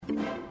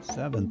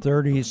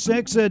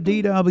7:36 at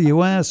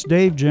DWS.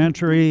 Dave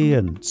Gentry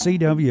and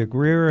C.W.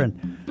 Greer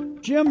and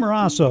Jim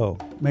Rossow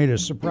made a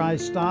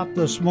surprise stop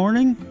this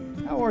morning.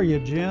 How are you,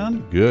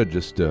 Jim? Good.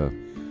 Just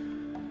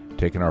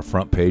taking our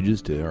front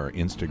pages to our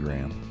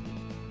Instagram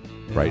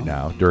right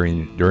now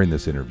during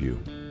this interview.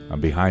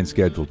 I'm behind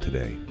schedule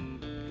today.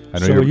 I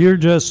know so you're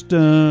just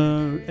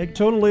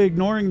totally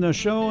ignoring the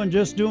show and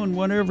just doing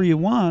whatever you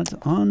want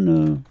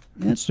on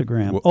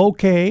Instagram.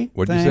 Okay.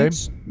 What'd you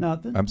say?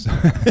 Nothing. I'm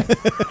sorry.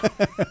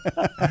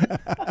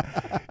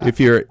 If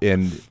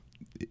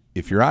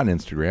you're on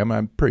Instagram,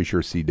 I'm pretty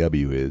sure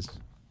CW is.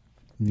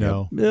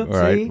 No. Yep, all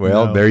right. see?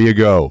 Well, No. there you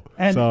go.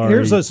 And Sorry.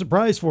 here's a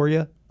surprise for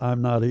you.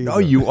 I'm not either. Oh,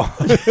 you are.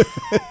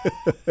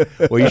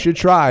 Well, you should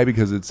try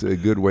because it's a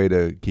good way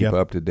to keep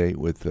up to date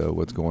with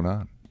what's going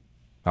on.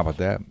 How about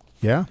that?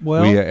 Yeah.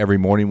 Well, Every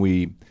morning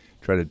we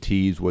try to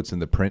tease what's in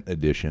the print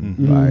edition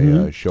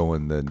by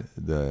showing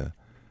the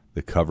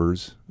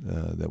covers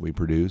that we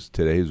produce.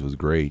 Today's was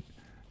great.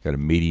 Got a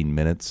meeting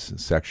minutes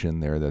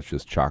section there that's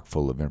just chock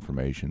full of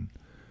information.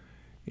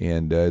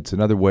 And it's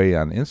another way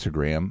on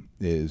Instagram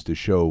is to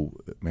show,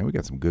 man, we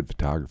got some good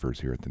photographers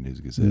here at the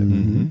News-Gazette,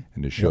 and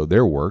to show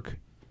their work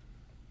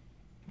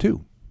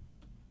too.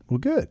 Well,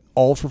 good.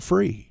 All for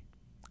free.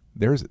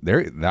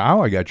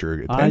 Now I got your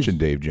attention,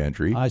 Dave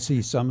Gentry. I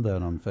see some of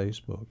that on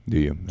Facebook. Do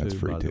you? That's too,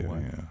 free by the too.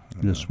 way.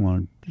 Yeah. Just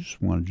wanted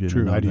you to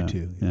True, know I do that.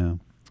 too. Yeah.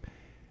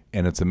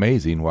 And it's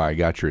amazing why I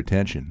got your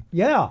attention.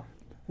 Yeah.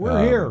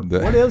 We're here.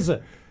 What is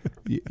it?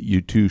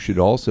 You two should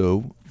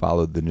also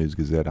follow the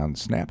News-Gazette on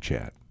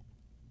Snapchat.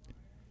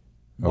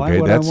 Why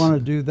would I want to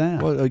do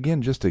that? Well,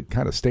 again, just to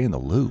kind of stay in the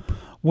loop.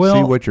 Well,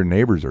 see what your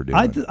neighbors are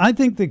doing. I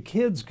think the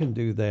kids can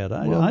do that.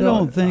 I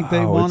don't think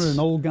they want an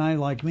old guy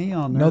like me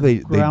on there they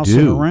grousing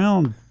do.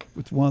 around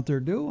with what they're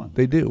doing.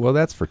 They do. Well,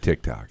 that's for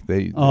TikTok.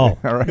 All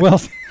right.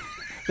 Well,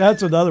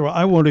 that's another one.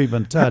 I won't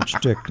even touch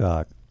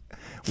TikTok.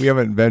 We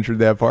haven't ventured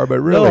that far, but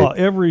really. No,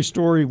 every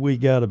story we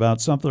get about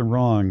something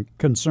wrong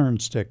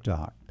concerns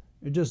TikTok.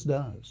 It just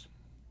does.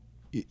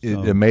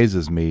 It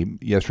amazes me.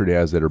 Yesterday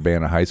I was at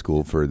Urbana High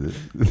School for the...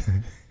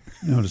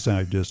 Notice how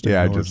he just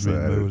Yeah, I ignores just me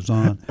and moves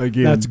on.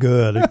 Again. That's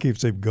good. It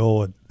keeps him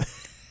going.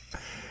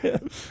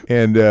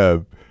 And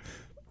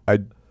I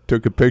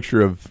took a picture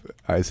of,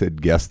 I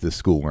said, guess this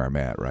school where I'm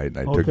at, right? And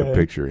I took a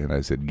picture, and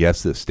I said,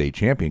 guess this state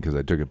champion, because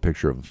I took a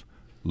picture of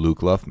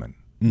Luke Luffman,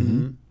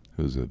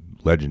 who's a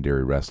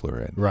legendary wrestler.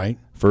 And Right.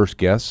 first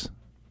guess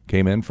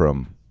came in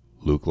from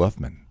Luke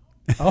Luffman.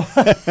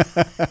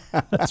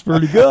 That's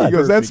pretty good. He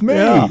goes, that's me.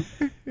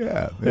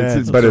 Yeah.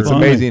 But it's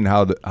funny. amazing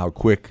how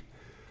quick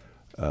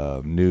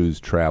news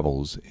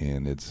travels,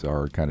 and it's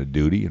our kind of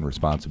duty and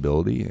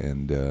responsibility,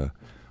 and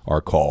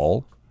our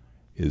call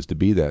is to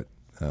be that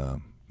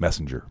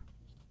messenger.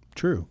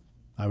 True.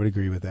 I would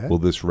agree with that. Will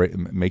this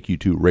make you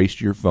two race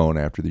to your phone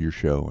after your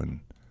show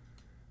and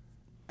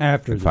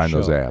After the find show.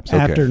 those apps?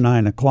 After Okay.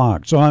 9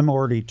 o'clock. So I'm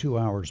already 2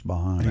 hours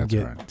behind. That's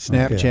Get right.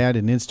 Snapchat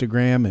and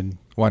Instagram, and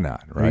Why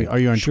not, right? are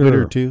you on Sure.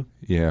 Twitter too?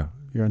 Yeah.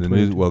 You're on the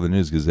Twitter news, too? well, the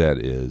News-Gazette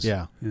is.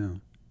 Yeah. Yeah.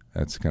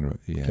 That's kind of,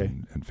 Okay.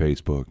 and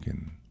Facebook.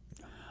 And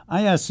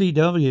I asked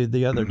CW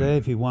the other day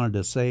if he wanted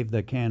to save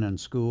the Cannon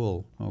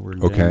School over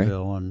in Okay.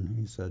 Danville, and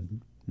he said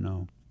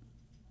no.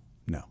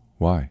 No.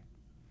 why?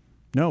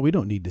 No, we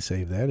don't need to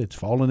save that. It's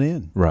fallen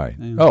in. Right.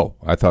 Yeah. Oh,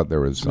 I thought there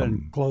was It's been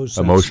some closed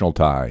since- emotional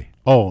tie.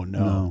 Oh, no.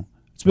 No.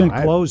 It's been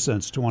I- closed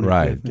since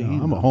 2015.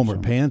 No, I'm a Homer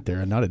Panther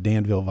and not a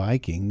Danville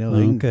Viking. No,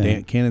 they can-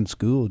 Okay. Cannon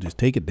School, just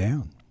take it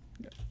down.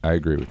 I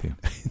agree with you.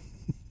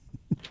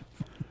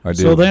 I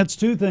do. So that's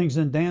two things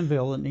in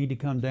Danville that need to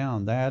come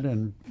down, that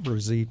and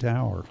Brazee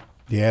Tower,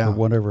 Yeah. or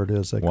whatever it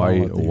is they call why?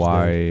 it these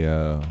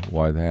days.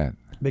 Why that?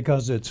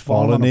 Because it's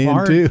Fallen fallen in,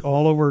 apart too.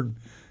 all over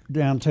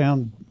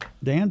downtown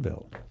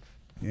Danville.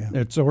 Yeah.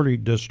 It's already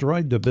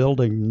destroyed the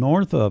building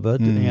north of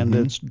it, and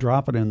it's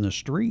dropping in the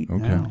street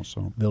Okay. now.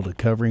 So Build a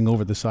covering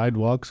over the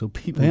sidewalk so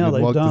people yeah, can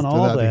they've walk done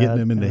all without that, hitting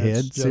them in the and head.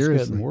 it's just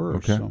Seriously. getting worse.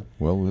 Okay. So.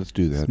 Well, let's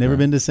do that. It's never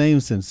been the same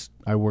since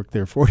I worked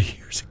there 40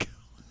 years ago.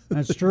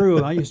 That's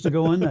true. I used to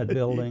go in that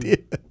building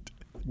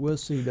with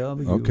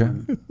CW.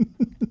 Okay.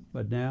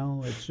 But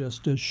now it's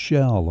just a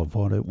shell of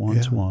what it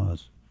once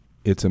was.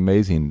 It's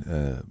amazing.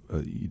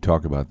 You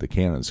talk about the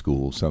Cannon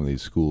schools, some of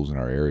these schools in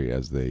our area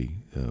as they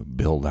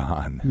build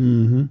on.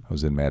 Mm-hmm. I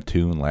was in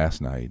Mattoon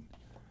last night,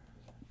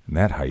 and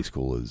that high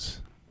school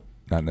is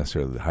not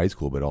necessarily the high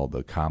school, but all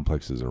the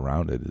complexes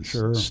around it is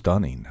Sure.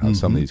 stunning. How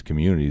some of these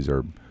communities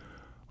are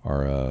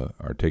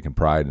taking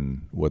pride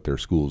in what their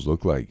schools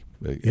look like.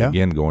 Yeah.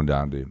 Again, going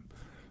down to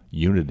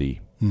Unity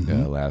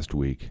last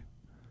week.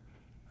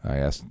 I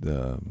asked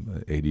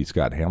AD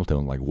Scott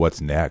Hamilton, like,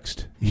 what's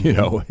next? You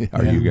know,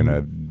 are you going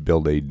to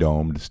build a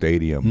domed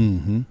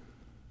stadium?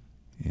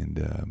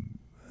 And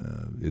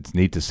it's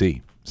neat to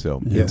see.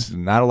 So it's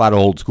not a lot of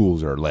old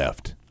schools are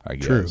left, I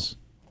guess. True.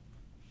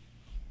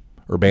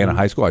 Urbana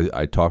High School,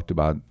 I talked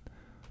about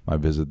my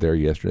visit there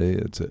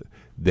yesterday.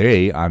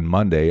 They, on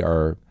Monday,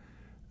 are,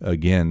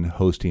 again,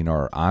 hosting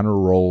our honor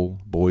roll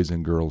boys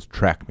and girls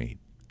track meet.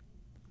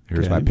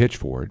 Here's my pitch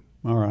for it.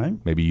 All right.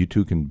 Maybe you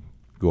two can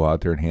go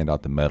out there and hand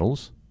out the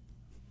medals.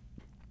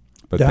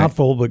 But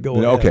Doubtful, but go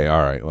ahead. Okay,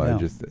 all right. Well,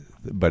 Yeah.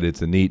 but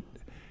it's a neat.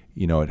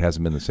 It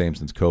hasn't been the same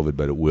since COVID,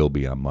 but it will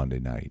be on Monday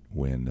night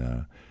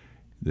when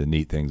the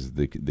neat things.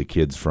 The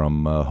kids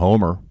from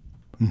Homer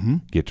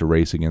get to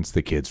race against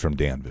the kids from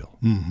Danville,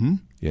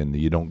 and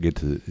you don't get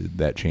to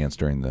that chance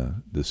during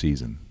the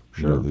season,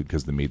 Sure.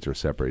 because the meets are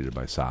separated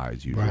by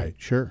size usually. Right,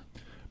 sure.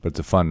 But it's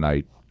a fun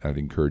night. I'd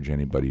encourage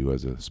anybody who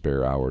has a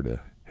spare hour to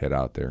head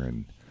out there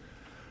and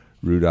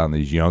root on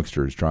these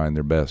youngsters trying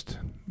their best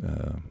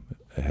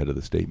ahead of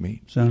the state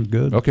meet. Sounds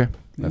good. Okay,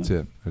 that's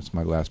it. That's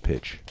my last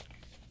pitch.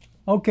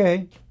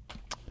 Okay.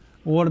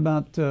 Well, what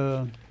about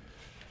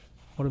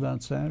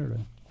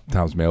Saturday?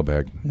 Tom's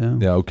mailbag.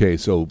 Yeah. Okay.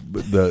 So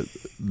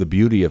the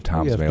beauty of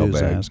All you Tom's have to do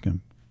is mailbag. ask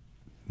him.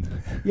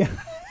 Yeah.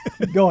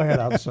 Go ahead.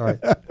 I'm sorry.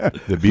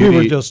 The We beauty.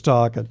 were just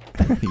talking.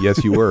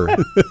 Yes, you were.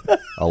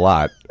 A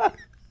lot.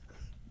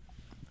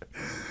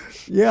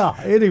 Yeah.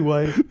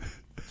 Anyway,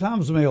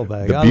 Tom's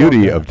mailbag. The I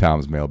beauty love of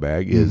Tom's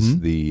mailbag is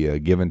the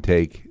give and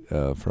take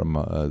from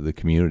the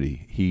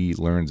community. He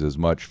learns as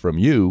much from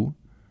you,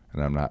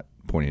 and I'm not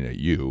pointing at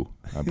you.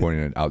 I'm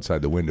pointing at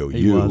outside the window. that.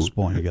 He You. was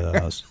pointing at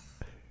us,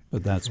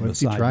 but that's What's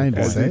he beside trying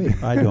the to point.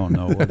 say? I don't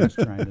know what he's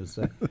trying to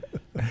say.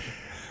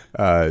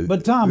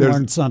 But Tom There's-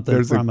 learned something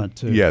there's from it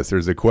too. Yes,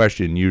 there's a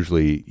question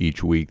usually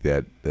each week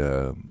that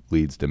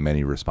leads to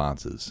many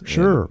responses.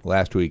 Sure. And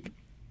last week,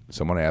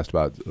 someone asked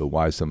about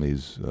why some of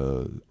these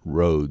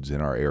roads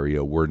in our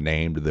area were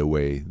named the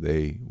way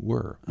they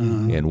were.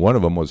 And one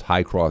of them was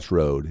High Cross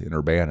Road in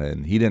Urbana,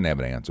 and he didn't have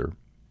an answer.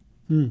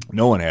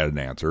 No one had an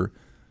answer.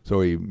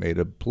 So he made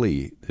a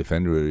plea. If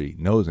anybody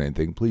knows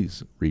anything,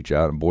 please reach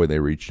out. And boy, they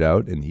reached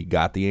out, and he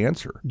got the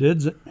answer.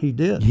 He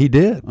did. He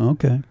did.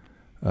 Okay.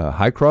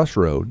 High Cross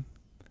Road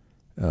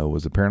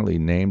was apparently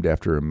named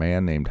after a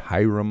man named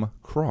Hiram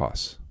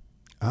Cross.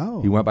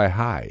 Oh, He went by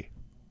High.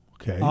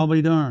 okay. I'll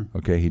be darned.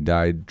 Okay, he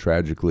died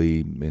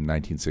tragically in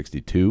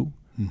 1962.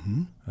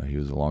 He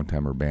was a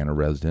longtime Urbana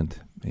resident,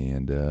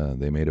 and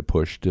they made a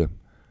push to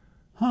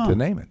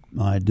name it.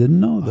 I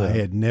didn't know I that.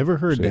 had never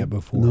heard See? that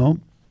before. No.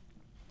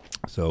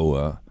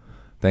 So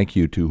thank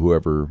you to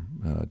whoever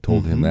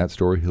told him that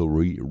story. He'll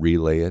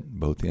relay it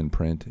both in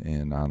print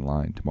and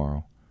online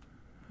tomorrow.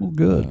 Well,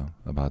 good.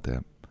 About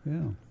that.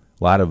 Yeah.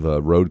 A lot of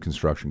road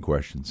construction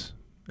questions,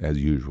 as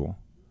usual.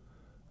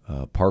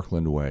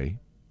 Parkland Way.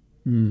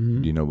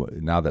 You know,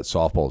 now that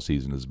softball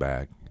season is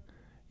back,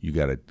 you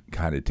got to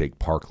kind of take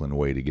Parkland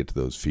Way to get to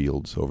those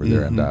fields over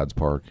there at Dodds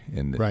Park.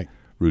 And Right.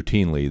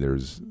 routinely,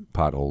 there's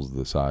potholes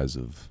the size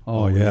of,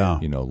 Oh, yeah.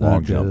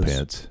 long That jump is-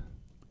 pits.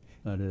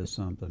 That is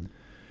something.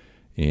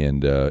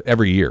 And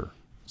every year,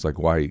 it's like,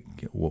 why?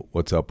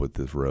 What's up with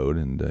this road?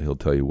 And he'll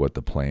tell you what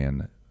the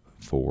plan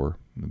for.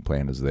 The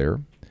plan is there.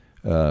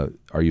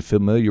 Are you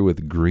familiar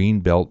with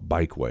Greenbelt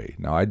Bikeway?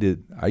 Now,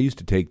 I used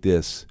to take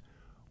this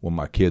when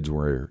my kids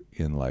were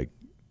in like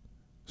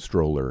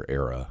stroller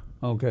era.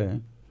 Okay.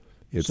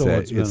 It's So that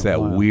it's been it's a that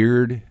while.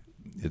 weird.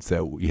 It's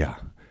that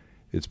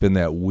It's been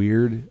that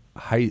weird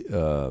height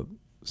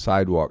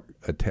sidewalk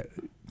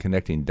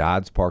connecting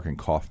Dodds Park and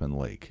Kaufman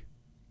Lake.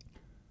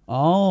 Oh.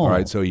 All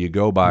right, so you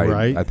go by,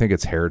 Right. I think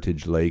it's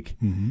Heritage Lake,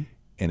 and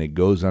it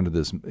goes under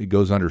this. It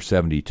goes under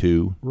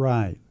 72,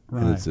 Right.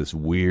 and Right. it's this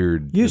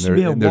weird. Used to and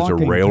be a and there's a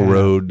walking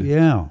railroad path.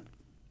 Yeah.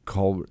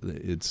 called.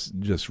 It's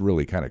just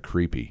really kind of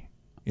creepy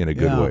in a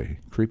good Yeah. way.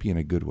 Creepy in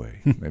a good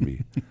way,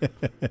 maybe.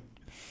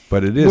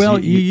 But it is. Well,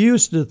 you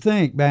used to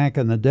think back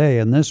in the day,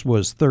 and this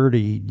was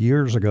 30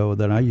 years ago,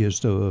 that I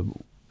used to,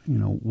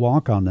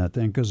 walk on that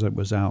thing because it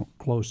was out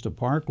close to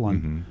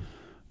Parkland. Mm-hmm.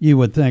 You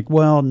would think,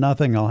 well,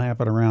 nothing will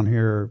happen around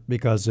here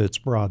because it's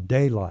broad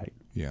daylight.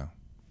 yeah.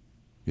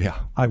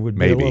 I would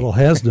Maybe. be a little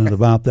hesitant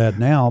about that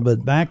now,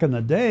 but back in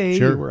the day,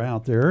 Sure. you were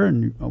out there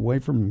and away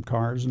from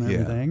cars and Yeah.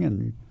 everything,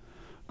 and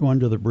going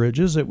to the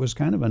bridges. It was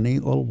kind of a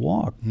neat little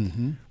walk.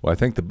 Well, I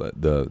think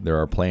there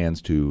are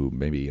plans to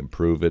maybe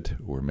improve it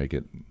or make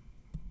it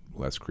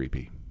less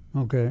creepy.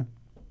 Okay,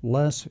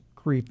 less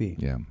creepy.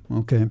 Yeah.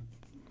 Okay.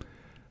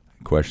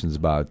 Questions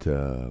about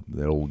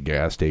that old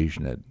gas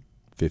station at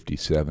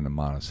 57 in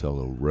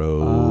Monticello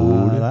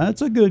Road.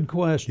 That's a good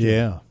question.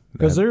 Yeah.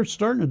 Because they're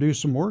starting to do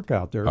some work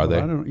out there. Are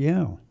but they?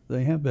 Yeah,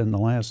 they have been the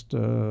last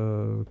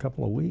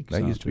couple of weeks.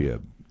 That out used to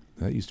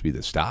there. be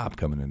the stop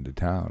coming into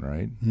town,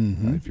 right?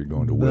 If you're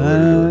going to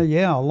Willard. Or,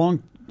 Yeah, a long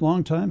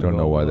time ago. don't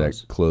know why it that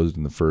was. closed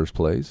in the first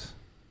place.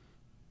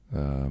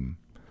 The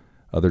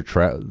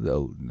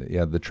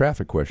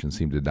traffic questions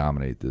seem to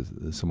dominate this.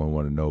 Someone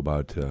wanted to know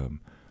about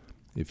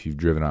if you've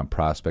driven on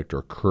Prospect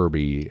or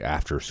Kirby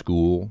after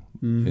school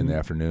in the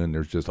afternoon.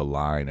 There's just a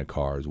line of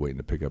cars waiting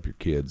to pick up your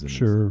kids. And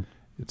Sure.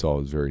 It's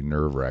always very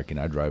nerve-wracking.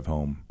 I drive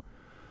home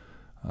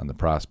on the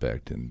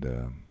Prospect, and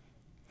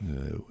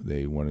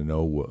they want to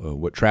know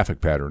what traffic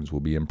patterns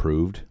will be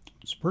improved.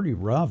 It's pretty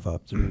rough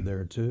up through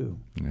there, too.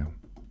 Yeah.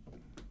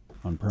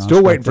 On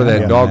Still waiting for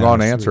that Prospect. doggone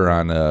Yeah, answer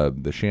on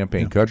the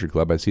Champaign Country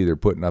Club. I see they're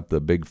putting up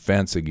the big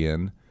fence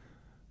again,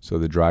 so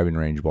the driving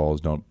range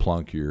balls don't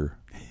plunk your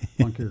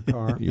Plunk your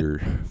car. your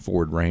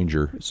Ford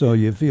Ranger. So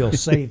you feel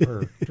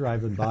safer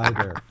driving by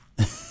there.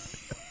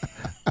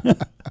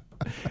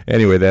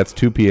 Anyway, that's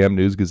 2 p.m.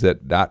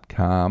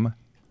 News-Gazette.com,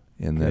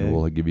 and then Okay.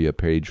 we'll give you a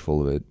page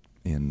full of it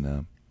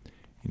in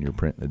your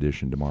print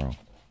edition tomorrow.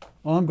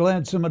 Well, I'm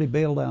glad somebody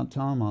bailed out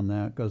Tom on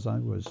that because I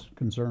was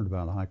concerned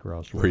about High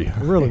Cross Road. Were you? I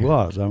really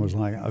was. I was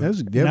like, That was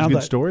a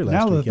good story last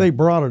Now week, that yeah. they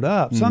brought it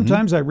up,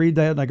 sometimes I read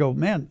that and I go,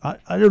 man,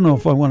 I don't know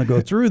if I want to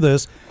go through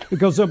this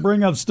because they'll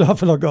bring up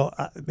stuff and I'll go,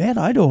 man,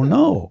 I don't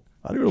know.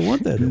 I don't know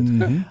what that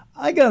is.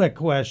 I got a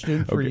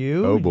question for Okay.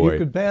 you. Oh, boy. You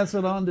could pass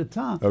it on to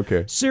Tom.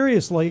 Okay.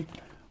 Seriously,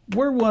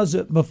 where was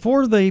it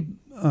before they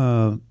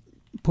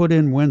put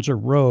in Windsor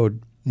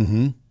Road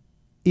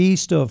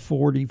east of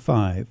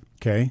 45?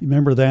 Okay. You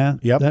remember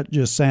that? Yep. That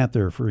just sat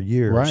there for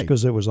years Right.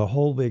 because it was a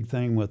whole big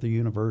thing with the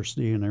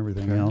university and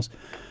everything else.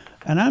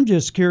 And I'm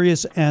just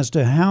curious as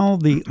to how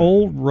the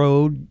old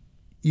road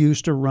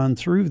used to run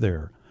through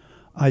there.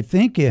 I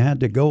think you had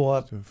to go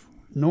up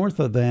north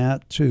of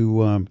that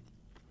to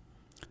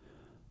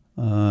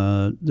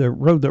the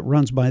road that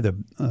runs by the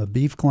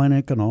beef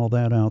clinic and all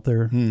that out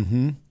there.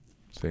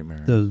 St.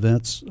 Mary. The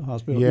Vets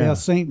Hospital. Yeah. Yeah,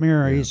 St.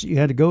 Mary's. You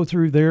had to go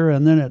through there,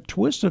 and then it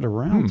twisted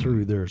around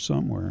through there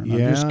somewhere. And I'm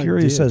just it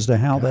curious did. as to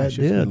how Gosh, that it's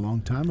been did. a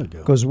long time ago.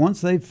 Because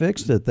once they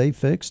fixed it, they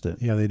fixed it.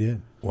 Yeah, they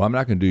did. Well, I'm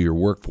not going to do your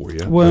work for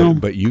you. Well,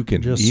 but you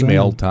can just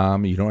email saying.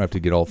 Tom. You don't have to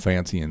get all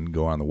fancy and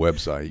go on the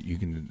website. You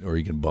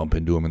can bump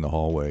into him in the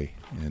hallway,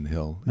 and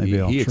Maybe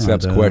I'll he try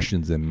accepts that.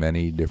 questions in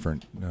many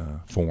different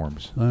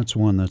forms. That's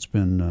one that's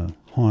been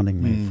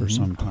haunting me for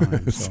some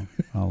time, so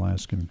I'll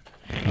ask him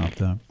about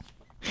that.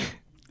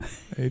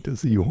 I hate to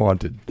see you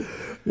haunted.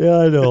 Yeah,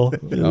 I know.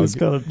 It's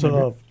kind of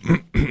tough.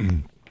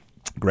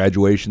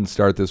 Graduations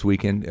start this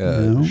weekend.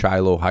 Yeah.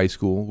 Shiloh High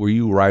School. Were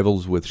you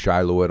rivals with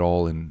Shiloh at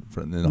all in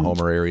the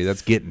Homer area?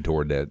 That's getting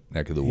toward that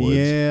neck of the woods.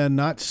 Yeah,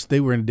 they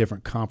were in a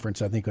different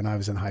conference, I think, when I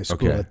was in high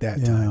school Okay. at that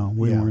Yeah, time.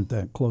 we weren't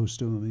that close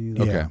to him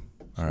either. Okay. Yeah.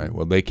 All right.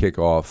 Well, they kick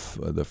off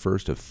the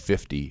first of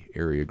 50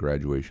 area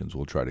graduations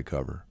we'll try to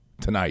cover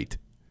tonight.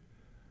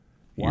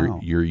 Wow.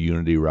 Your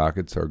Unity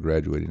Rockets are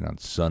graduating on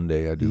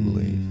Sunday, I do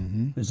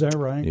believe. Is that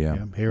right? Yeah.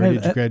 Yeah,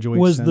 Heritage graduates.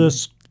 Was Sunday.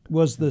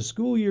 was the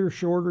school year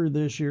shorter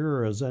this year,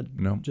 or has that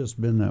No. just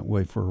been that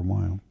way for a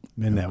while?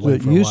 Been that 'Cause way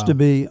it for a used while. to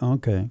be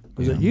okay.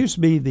 Because it used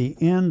to be the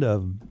end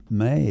of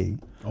May.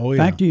 Oh, In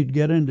yeah. fact, you'd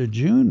get into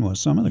June with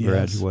some of the Yes.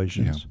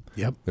 graduations.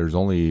 Yep. There's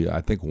only,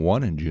 I think,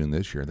 one in June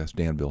this year. That's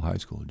Danville High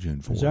School, June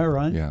 4th. Is that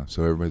right? Yeah.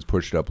 So everybody's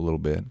pushed it up a little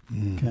bit.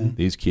 Okay.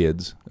 These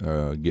kids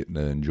getting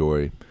to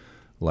enjoy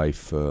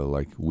life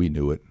like we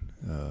knew it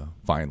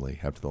finally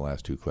after the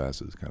last two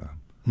classes kind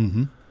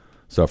of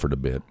suffered a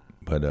bit.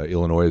 But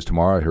Illinois is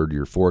tomorrow. I heard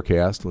your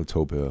forecast. Let's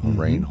hope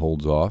rain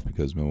holds off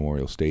because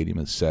Memorial Stadium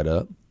is set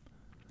up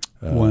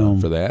Well,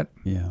 for that.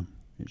 Yeah,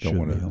 it Don't should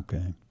wanna- be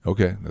okay.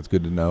 Okay, that's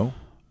good to know.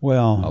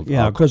 Well,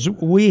 yeah, because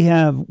we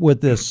have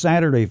with this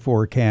Saturday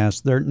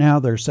forecast,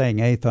 they're saying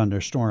a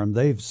thunderstorm.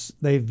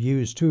 They've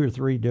used 2 or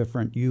 3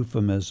 different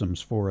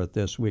euphemisms for it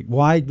this week.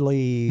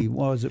 Widely,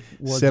 what was it?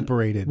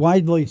 Separated.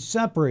 Widely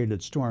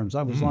separated storms.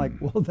 I was like,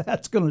 well,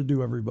 that's going to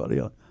do everybody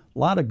a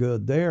lot of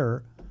good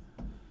there.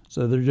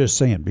 So they're just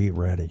saying, be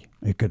ready.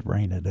 It could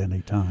rain at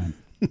any time.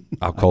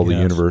 I'll call the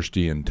guess.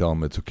 university and tell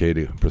them it's okay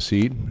to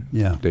proceed.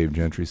 Yeah. Dave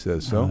Gentry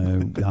says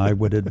so. I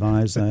would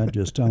advise that.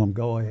 Just tell them,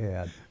 go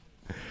ahead.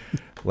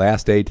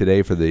 Last day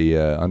today for the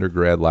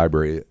undergrad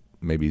library.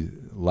 Maybe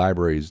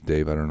libraries,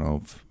 Dave. I don't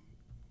know if.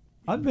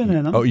 I've been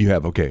in them. Oh, you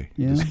have? Okay.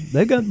 Yeah,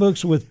 they got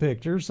books with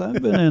pictures.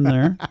 I've been in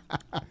there.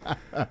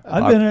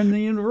 I've been in the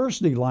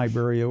university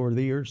library over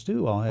the years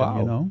too. I'll have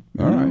you know.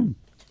 All right.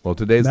 Well,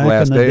 today's Back the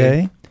last in the day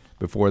day.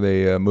 before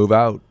they move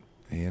out,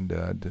 and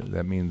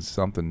that means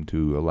something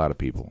to a lot of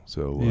people.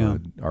 So Yeah.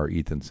 our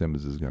Ethan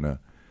Simmons is going to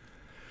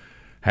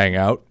hang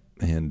out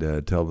and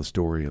tell the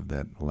story of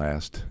that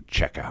last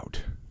checkout.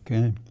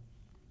 Okay.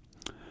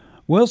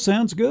 Well,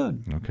 sounds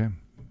good. Okay.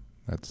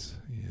 That's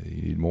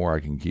you need more. I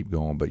can keep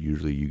going, but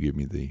usually you give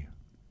me the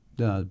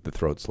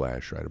throat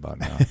slash right about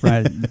now.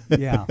 Right.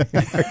 Yeah.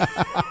 That's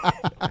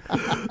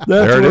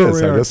There it where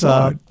is. we I are, just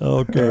saw Tom. it.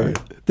 Okay.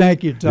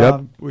 Thank you,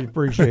 Tom. We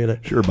appreciate it.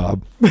 Sure,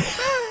 Bob.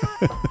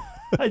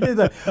 I did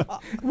that.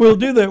 We'll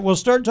do that. We'll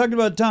start talking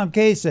about Tom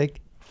Kasich,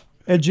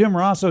 and Jim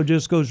Rossow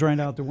just goes right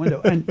out the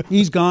window, and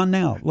he's gone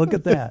now. Look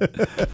at that.